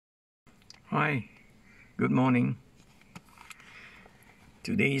Hi, good morning.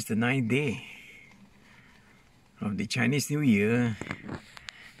 Today is the 9th day of the Chinese New Year.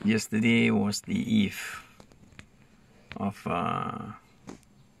 Yesterday was the eve of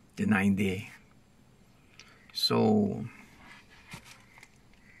the 9th day. So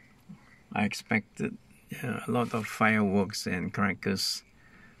I expected a lot of fireworks and crackers,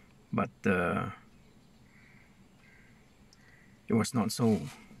 but it was not so.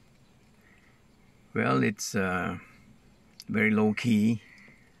 Well, it's very low key.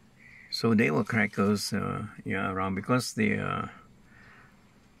 So there were crackers around because there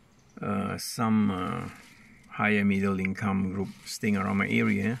are some higher middle income group staying around my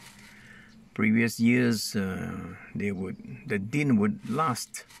area. Previous years, the din would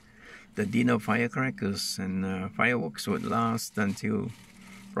last. The din of firecrackers and fireworks would last until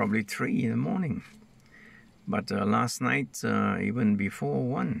probably 3 in the morning. But last night, even before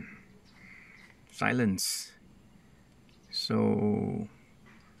 1, silence. So,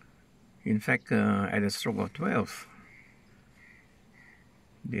 in fact, at the stroke of 12,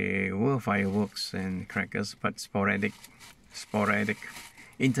 there were fireworks and crackers, but sporadic,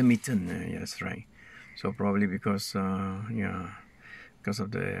 intermittent. Yes, right. So probably because of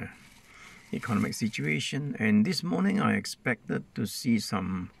the economic situation. And this morning, I expected to see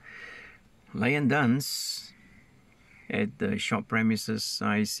some lion dance at the shop premises.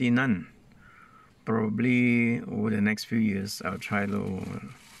 I see none. Probably over the next few years, I'll try to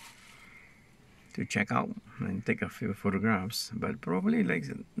check out and take a few photographs. But probably like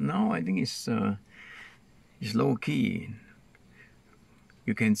now, I think it's low key.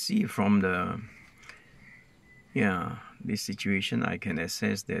 You can see from this situation, I can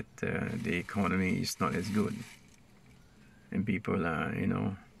assess that the economy is not as good, and people are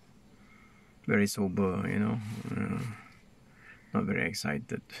very sober, not very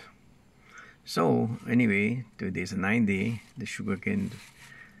excited. So anyway, today's the 9th day, the sugarcane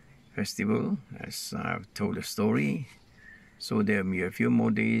festival, as I've told the story. So there will be a few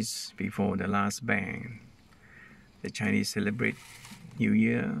more days before the last bang. The Chinese celebrate New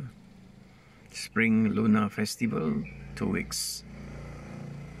Year, Spring Lunar Festival, 2 weeks.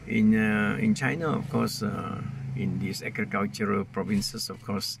 In China, of course, in these agricultural provinces, of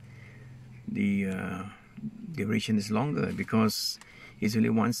course, the duration is longer because it's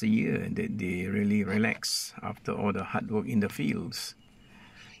only once a year that they really relax after all the hard work in the fields.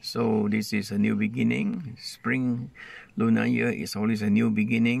 So this is a new beginning. Spring lunar year is always a new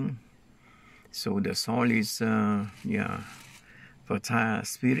beginning. So the soil is fertile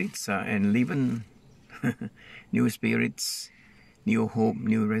spirits and living new spirits, new hope,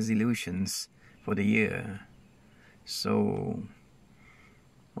 new resolutions for the year. So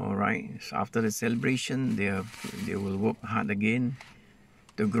all right, so after the celebration, they will work hard again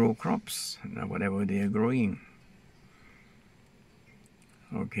to grow crops, whatever they are growing.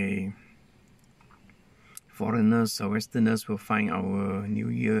 Okay. Foreigners or Westerners will find our New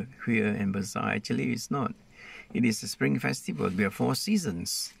Year here and bizarre. Actually, it's not. It is a spring festival. We have 4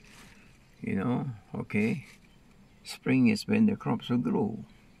 seasons. Okay. Spring is when the crops will grow.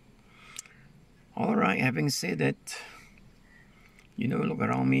 All right, having said that, look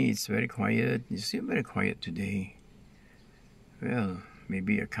around me, it's very quiet. You seem very quiet today. Well,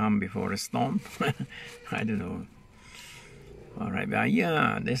 maybe a calm before a storm. I don't know. All right, but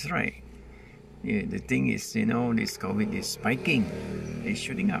yeah, that's right. Yeah, the thing is, this COVID is spiking. It's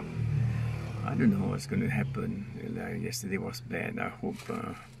shooting up. I don't know what's going to happen. Yesterday was bad. I hope.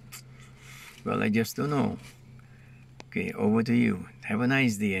 I just don't know. Okay, over to you. Have a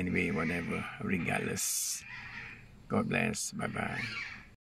nice day anyway, whatever, regardless. God bless. Bye-bye.